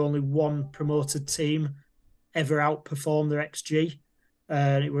there were only one promoted team ever outperformed their XG.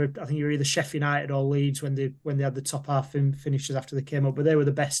 I think it were either Sheffield United or Leeds when they had the top half finishes after they came up, but they were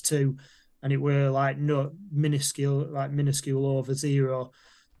the best two, and it were like minuscule over 0.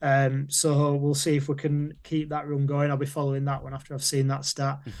 So we'll see if we can keep that run going. I'll be following that one after I've seen that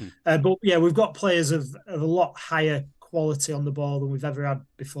stat. But yeah, we've got players of a lot higher quality on the ball than we've ever had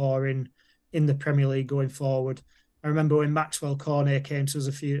before in the Premier League going forward. I remember when Maxwell Cornet came to us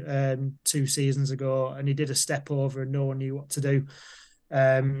a few 2 seasons ago, and he did a step over and no one knew what to do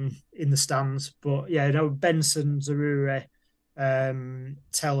in the stands. But yeah, Benson, Zaruri,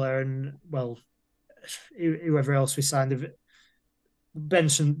 Teller, and whoever else we signed.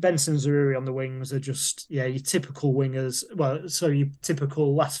 Benson, Zaruri on the wings are just your typical wingers. Well, sorry, your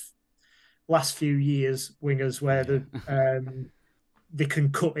typical last few years wingers where they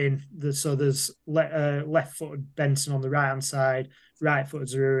can cut in. So there's left-footed Benson on the right-hand side, right-footed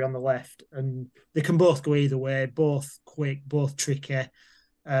Zaruri on the left, and they can both go either way, both quick, both tricky,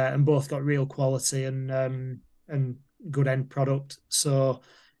 and both got real quality and good end product. So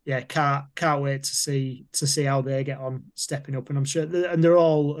yeah, can't wait to see how they get on stepping up. And I'm sure, and they're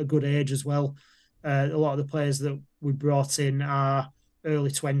all a good age as well. A lot of the players that we brought in are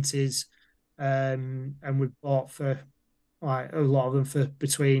early 20s, and we've bought for a lot of them for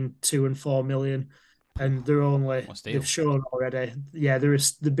between 2 and 4 million, and they've shown already. Yeah,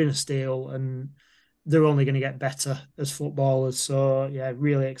 they've been a steal, and they're only going to get better as footballers. So yeah,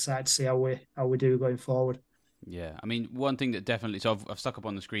 really excited to see how we do going forward. Yeah, I mean, one thing that definitely, so I've stuck up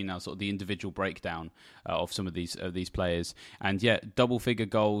on the screen now sort of the individual breakdown of some of these players, and yeah, double figure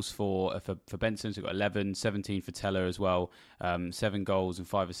goals for Benson. So we've got 11, 17 for Teller as well, 7 goals and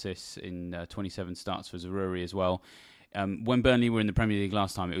 5 assists in 27 starts for Zaruri as well. When Burnley were in the Premier League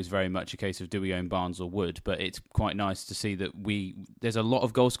last time, it was very much a case of do we own Barnes or Wood, but it's quite nice to see that there's a lot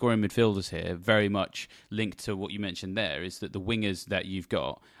of goal-scoring midfielders here, very much linked to what you mentioned there, is that the wingers that you've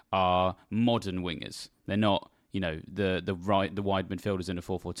got are modern wingers. They're not, the wide midfielders in a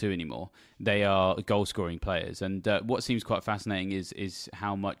 4-4-2 anymore. They are goal-scoring players, and what seems quite fascinating is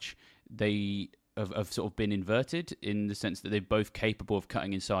how much they have sort of been inverted in the sense that they're both capable of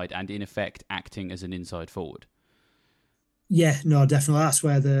cutting inside and in effect acting as an inside forward. Yeah, no, definitely. That's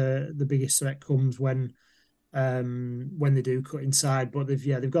where the biggest threat comes when they do cut inside. But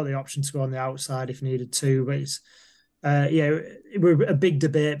they've got the option to go on the outside if needed to. But it's it was a big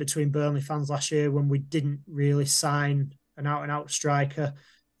debate between Burnley fans last year when we didn't really sign an out-and-out striker,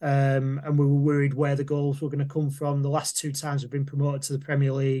 and we were worried where the goals were going to come from. The last 2 times we've been promoted to the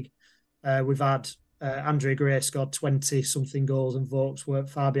Premier League, we've had Andre Gray scored 20-something goals and Vokes weren't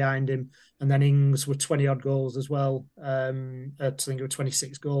far behind him. And then Ings were 20-odd goals as well. I think it were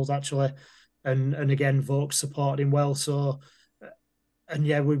 26 goals, actually. And again, Vokes supported him well. So, and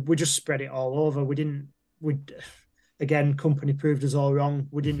yeah, we just spread it all over. Again, company proved us all wrong.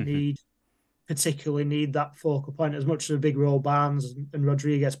 We didn't particularly need that focal point. As much as a big role Barnes and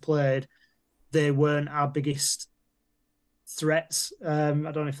Rodriguez played, they weren't our biggest threats. I don't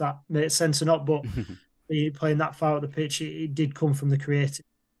know if that makes sense or not, but playing that far up the pitch, it did come from the creative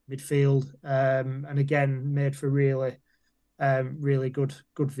midfield, and again made for really good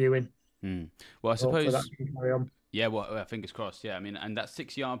viewing. Well, I suppose fingers crossed. Yeah, I mean, and that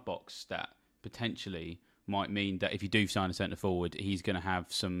 6-yard box stat potentially might mean that if you do sign a centre forward, he's going to have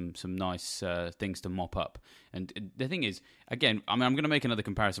some nice things to mop up. And the thing is, again, I mean, I'm going to make another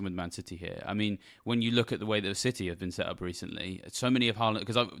comparison with Man City here. I mean, when you look at the way that City have been set up recently, so many of Haaland,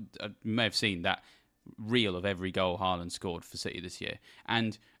 because you may have seen that reel of every goal Haaland scored for City this year.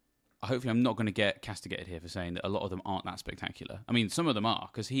 And hopefully I'm not going to get castigated here for saying that a lot of them aren't that spectacular. I mean, some of them are,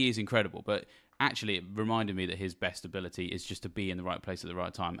 because he is incredible, but actually it reminded me that his best ability is just to be in the right place at the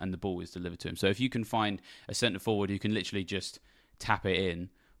right time, and the ball is delivered to him. So if you can find a centre-forward who can literally just tap it in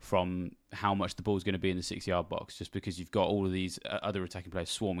from how much the ball's going to be in the 6-yard box, just because you've got all of these other attacking players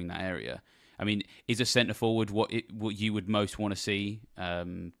swarming that area. I mean, is a centre-forward what you would most want to see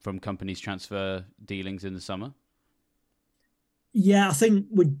from companies' transfer dealings in the summer? Yeah, I think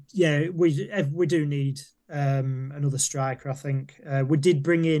we do need another striker. I think we did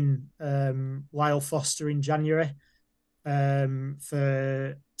bring in Lyle Foster in January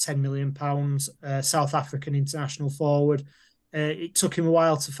for £10 million, South African international forward. It took him a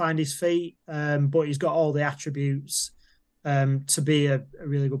while to find his feet, but he's got all the attributes to be a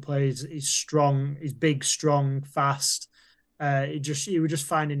really good player. He's strong, he's big, strong, fast. He was just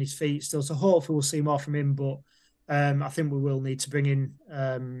finding his feet still. So hopefully we'll see more from him, but I think we will need to bring in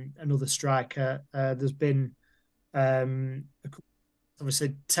another striker. There's been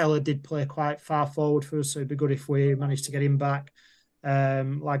obviously Teller did play quite far forward for us, so it'd be good if we managed to get him back.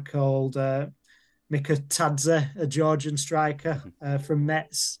 Like called Mika Tadze, a Georgian striker from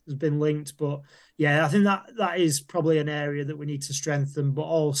Metz, has been linked. But yeah, I think that is probably an area that we need to strengthen, but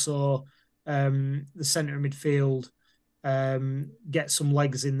also the centre of midfield. Get some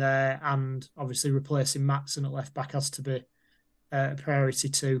legs in there, and obviously replacing Maatsen at left back has to be a priority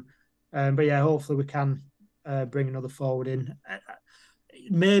too. But yeah, hopefully we can bring another forward in.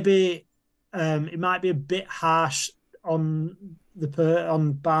 Maybe it might be a bit harsh on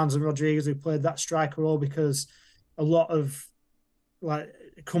Barnes and Rodriguez, who played that striker role, because a lot of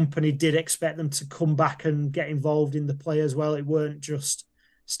company did expect them to come back and get involved in the play as well. It weren't just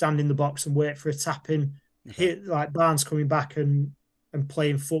stand in the box and wait for a tap in. Barnes coming back and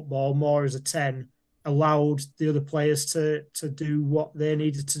playing football more as a 10 allowed the other players to do what they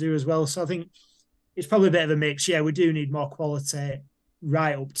needed to do as well. So I think it's probably a bit of a mix. Yeah, we do need more quality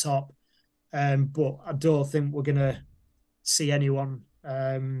right up top, but I don't think we're going to see anyone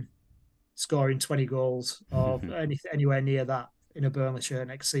scoring 20 goals or anywhere near that in a Burnley shirt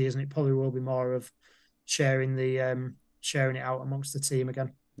next season. It probably will be more of sharing it out amongst the team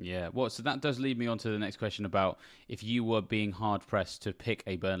again. Yeah, so that does lead me on to the next question about if you were being hard-pressed to pick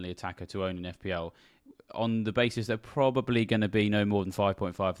a Burnley attacker to own in FPL, on the basis they're probably going to be no more than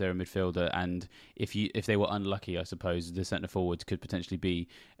 5.5 there in midfielder, and if they were unlucky, I suppose, the centre-forwards could potentially be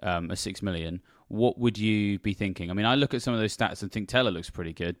a 6 million, what would you be thinking? I mean, I look at some of those stats and think Teller looks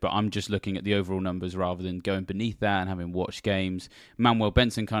pretty good, but I'm just looking at the overall numbers rather than going beneath that and having watched games. Manuel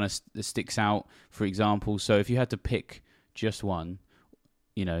Benson kind of sticks out, for example, so if you had to pick just one,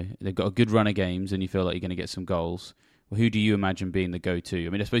 you know, they've got a good run of games and you feel like you're going to get some goals, well, who do you imagine being the go-to? I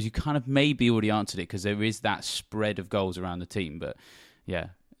mean, I suppose you kind of maybe already answered it because there is that spread of goals around the team. But, yeah,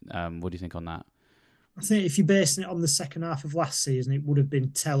 what do you think on that? I think if you're basing it on the second half of last season, it would have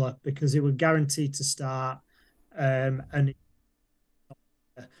been Teller, because it was guaranteed to start. Like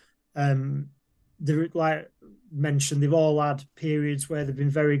mentioned, they've all had periods where they've been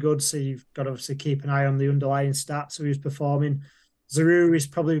very good, so you've got to obviously keep an eye on the underlying stats, so he's performing. Zaroury is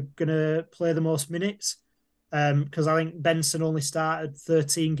probably going to play the most minutes, because I think Benson only started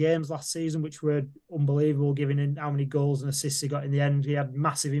 13 games last season, which were unbelievable, given in how many goals and assists he got in the end. He had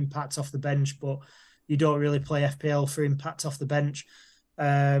massive impact off the bench, but you don't really play FPL for impact off the bench.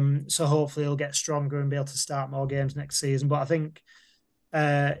 So hopefully he'll get stronger and be able to start more games next season. But I think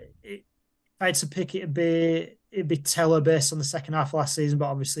if I had to pick, it'd be Teller based on the second half of last season, but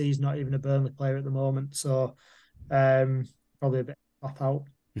obviously he's not even a Burnley player at the moment, so probably a bit pop out.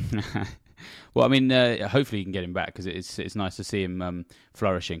 Well, I mean, hopefully you can get him back, because it's nice to see him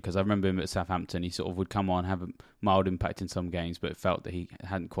flourishing, because I remember him at Southampton. He sort of would come on, have a mild impact in some games, but felt that he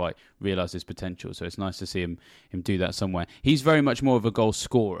hadn't quite realised his potential. So it's nice to see him do that somewhere. He's very much more of a goal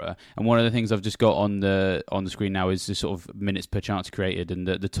scorer, and one of the things I've just got on the screen now is the sort of minutes per chance created, and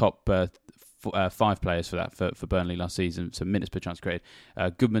the top 5 players for that for Burnley last season, so minutes per chance created.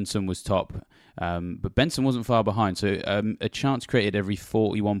 Goodmanson was top, but Benson wasn't far behind. So a chance created every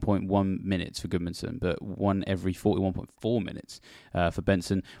 41.1 minutes for Goodmanson, but one every 41.4 minutes for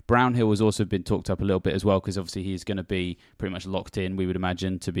Benson. Brownhill has also been talked up a little bit as well, because obviously he's going to be pretty much locked in, we would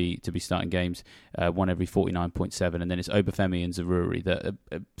imagine, to be starting games. One every 49.7, and then it's Obafemi and Zaroury that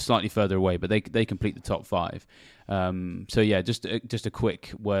are slightly further away, but they complete the top 5. So yeah, just a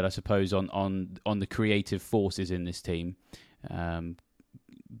quick word, I suppose, on the creative forces in this team.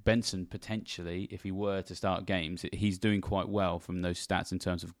 Benson, potentially, if he were to start games, he's doing quite well from those stats in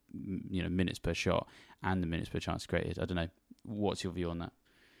terms of, you know, minutes per shot and the minutes per chance created. I don't know. What's your view on that?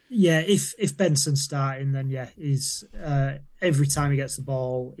 Yeah, if Benson's starting, then yeah, he's every time he gets the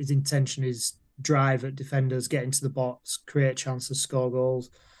ball, his intention is drive at defenders, get into the box, create chances, score goals.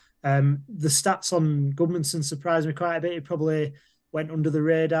 The stats on Goodmanson surprised me quite a bit. He probably went under the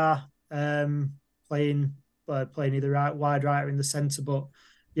radar, playing playing either wide right or in the centre. But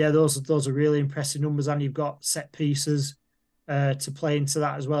yeah, those are really impressive numbers, and you've got set pieces to play into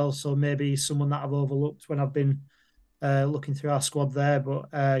that as well. So maybe someone that I've overlooked when I've been looking through our squad there.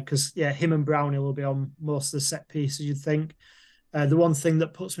 But because him and Brownhill will be on most of the set pieces, you'd think. The one thing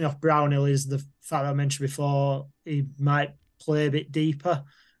that puts me off Brownhill is the fact that I mentioned before, he might play a bit deeper.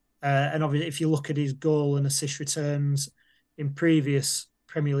 And obviously, if you look at his goal and assist returns in previous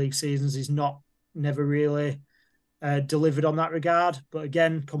Premier League seasons, he's never really delivered on that regard. But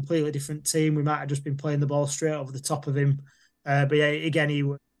again, completely different team. We might have just been playing the ball straight over the top of him. But yeah, again, he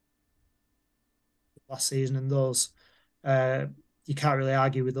last season, and those you can't really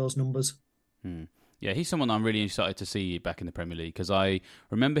argue with those numbers. Yeah, he's someone I'm really excited to see back in the Premier League, because I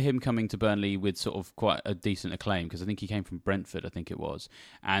remember him coming to Burnley with sort of quite a decent acclaim, because I think he came from Brentford, I think it was,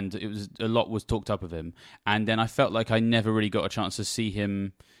 and it was a lot was talked up of him, and then I felt like I never really got a chance to see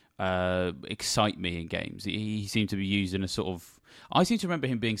him excite me in games. He seemed to be used in a sort of... I seem to remember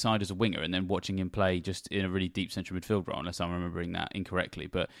him being signed as a winger and then watching him play just in a really deep central midfield role, unless I'm remembering that incorrectly.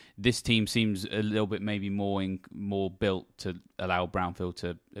 But this team seems a little bit maybe more built to allow Brownhill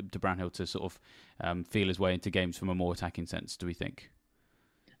to sort of feel his way into games from a more attacking sense, do we think?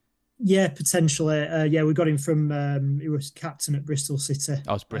 Yeah, potentially. We got him from... he was captain at Bristol City.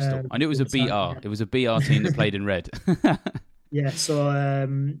 Oh, it's Bristol. I knew it was a BR. Yeah. It was a BR team that played in red. Yeah,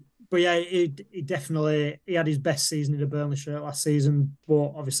 so... but yeah, he definitely had his best season in a Burnley shirt last season.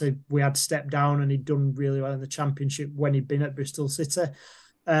 But obviously, we had stepped down, and he'd done really well in the Championship when he'd been at Bristol City.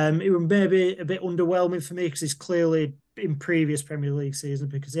 It was maybe a bit underwhelming for me, because he's clearly in previous Premier League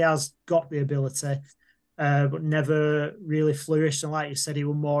seasons, because he has got the ability, but never really flourished. And like you said, he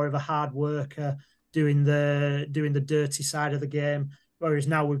was more of a hard worker, doing the dirty side of the game. Whereas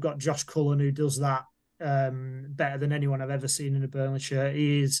now we've got Josh Cullen, who does that better than anyone I've ever seen in a Burnley shirt.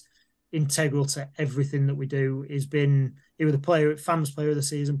 He is integral to everything that we do. He was the fans player of the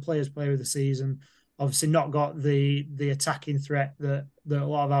season, players player of the season. Obviously not got the attacking threat that a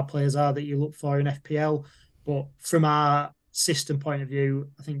lot of our players are that you look for in FPL. But from our system point of view,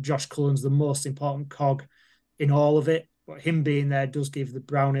 I think Josh Cullen's the most important cog in all of it. But him being there does give the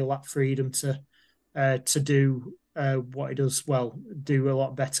Brownhill that freedom to do what he does well, do a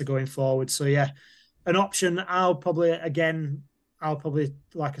lot better going forward. So yeah, an option. I'll probably,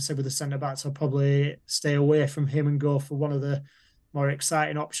 like I said, with the centre backs, I'll probably stay away from him and go for one of the more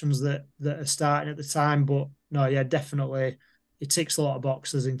exciting options that are starting at the time. But no, yeah, definitely, it ticks a lot of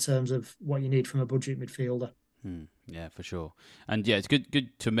boxes in terms of what you need from a budget midfielder. Yeah, for sure. And yeah, it's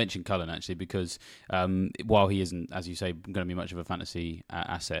good to mention Cullen, actually, because while he isn't, as you say, going to be much of a fantasy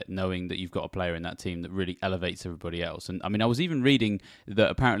asset, knowing that you've got a player in that team that really elevates everybody else. And I mean, I was even reading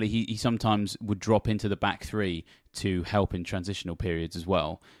that apparently he sometimes would drop into the back three to help in transitional periods as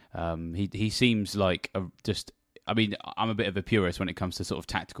well. He seems like I mean, I'm a bit of a purist when it comes to sort of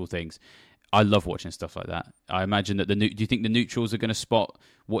tactical things. I love watching stuff like that. I imagine that do you think the neutrals are going to spot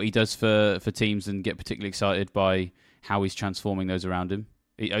what he does for teams and get particularly excited by how he's transforming those around him?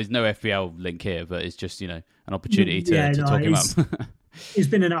 There's no FPL link here, but it's just, an opportunity to talk him up. It's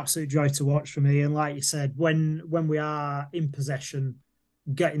been an absolute joy to watch for me. And like you said, when we are in possession,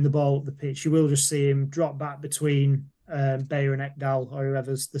 getting the ball up the pitch, you will just see him drop back between Bayer and Ekdal, or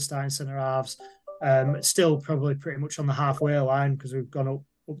whoever's the starting centre halves. Still probably pretty much on the halfway line, because we've gone up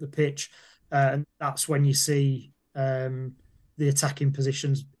the pitch. And that's when you see the attacking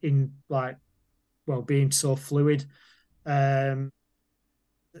positions being so fluid. Absolute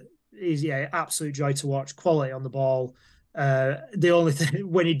joy to watch. Quality on the ball. The only thing,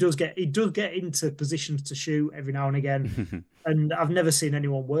 when he does get into positions to shoot every now and again, and I've never seen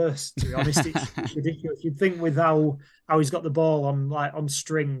anyone worse. To be honest, it's ridiculous. You'd think with how he's got the ball on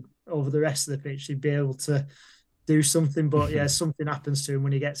string over the rest of the pitch, he'd be able to do something, but yeah, something happens to him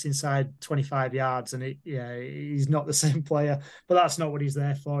when he gets inside 25 yards, and he's not the same player. But that's not what he's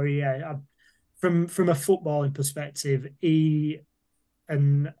there for. From a footballing perspective,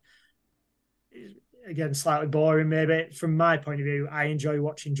 and again, slightly boring maybe. From my point of view, I enjoy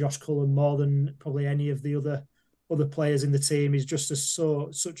watching Josh Cullen more than probably any of the other players in the team. He's just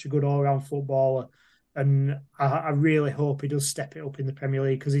such a good all-round footballer, and I really hope he does step it up in the Premier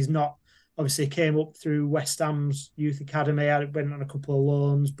League, because he's not. Obviously, he came up through West Ham's youth academy. I went on a couple of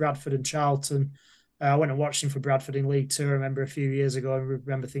loans, Bradford and Charlton. I went and watched him for Bradford in League Two, I remember, a few years ago, and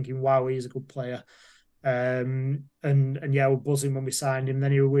remember thinking, wow, he's a good player. And yeah, we're buzzing when we signed him.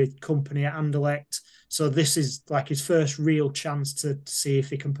 Then he was with Company at Anderlecht. So this is like his first real chance to see if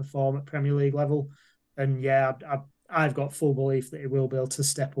he can perform at Premier League level. And yeah, I've got full belief that he will be able to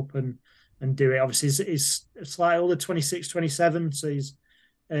step up and do it. Obviously, he's slightly older, 26, 27, so he's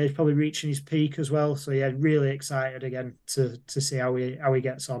probably reaching his peak as well. So yeah, really excited again to see how he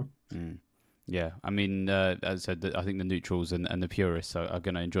gets on. Yeah, I mean, as I said, I think the neutrals and the purists are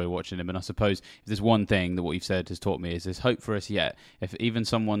going to enjoy watching him. And I suppose if there's one thing that what you've said has taught me is there's hope for us yet. If even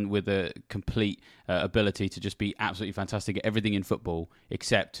someone with a complete ability to just be absolutely fantastic at everything in football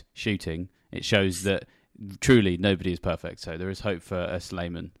except shooting, it shows that truly nobody is perfect. So there is hope for us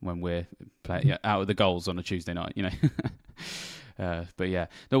laymen when we're out of the goals on a Tuesday night, you know. But yeah,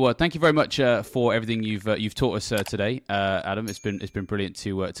 no. Well, thank you very much for everything you've taught us today, Adam. It's been brilliant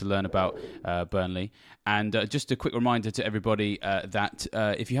to learn about Burnley. And just a quick reminder to everybody that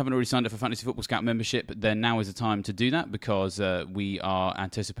if you haven't already signed up for Fantasy Football Scout membership, then now is the time to do that, because we are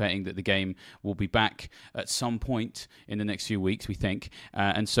anticipating that the game will be back at some point in the next few weeks, we think.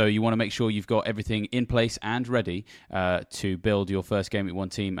 And so you want to make sure you've got everything in place and ready to build your first Game Week 1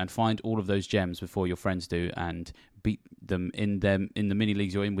 team and find all of those gems before your friends do, and beat them in the mini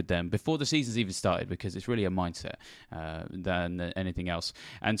leagues you're in with them before the season's even started, because it's really a mindset than anything else.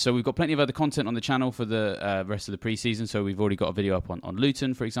 And so we've got plenty of other content on the channel for the rest of the preseason. So we've already got a video up on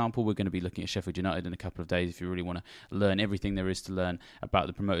Luton, for example. We're going to be looking at Sheffield United in a couple of days if you really want to learn everything there is to learn about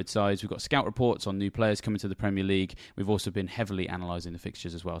the promoted sides. We've got scout reports on new players coming to the Premier League. We've also been heavily analysing the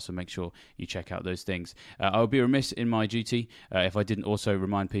fixtures as well, so make sure you check out those things. I would be remiss in my duty if I didn't also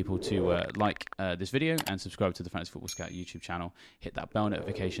remind people to like this video and subscribe to the Fantasy Football Scout YouTube channel. Hit that bell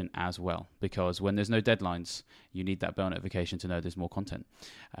notification as well, because when there's no deadlines, you need that bell notification to know there's more content.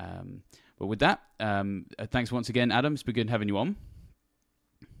 But with that, thanks once again, Adam. It's been good having you on.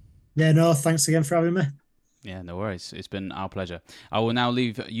 Yeah, no, thanks again for having me. Yeah, no worries. It's been our pleasure. I will now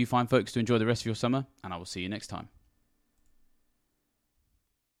leave you fine folks to enjoy the rest of your summer, and I will see you next time.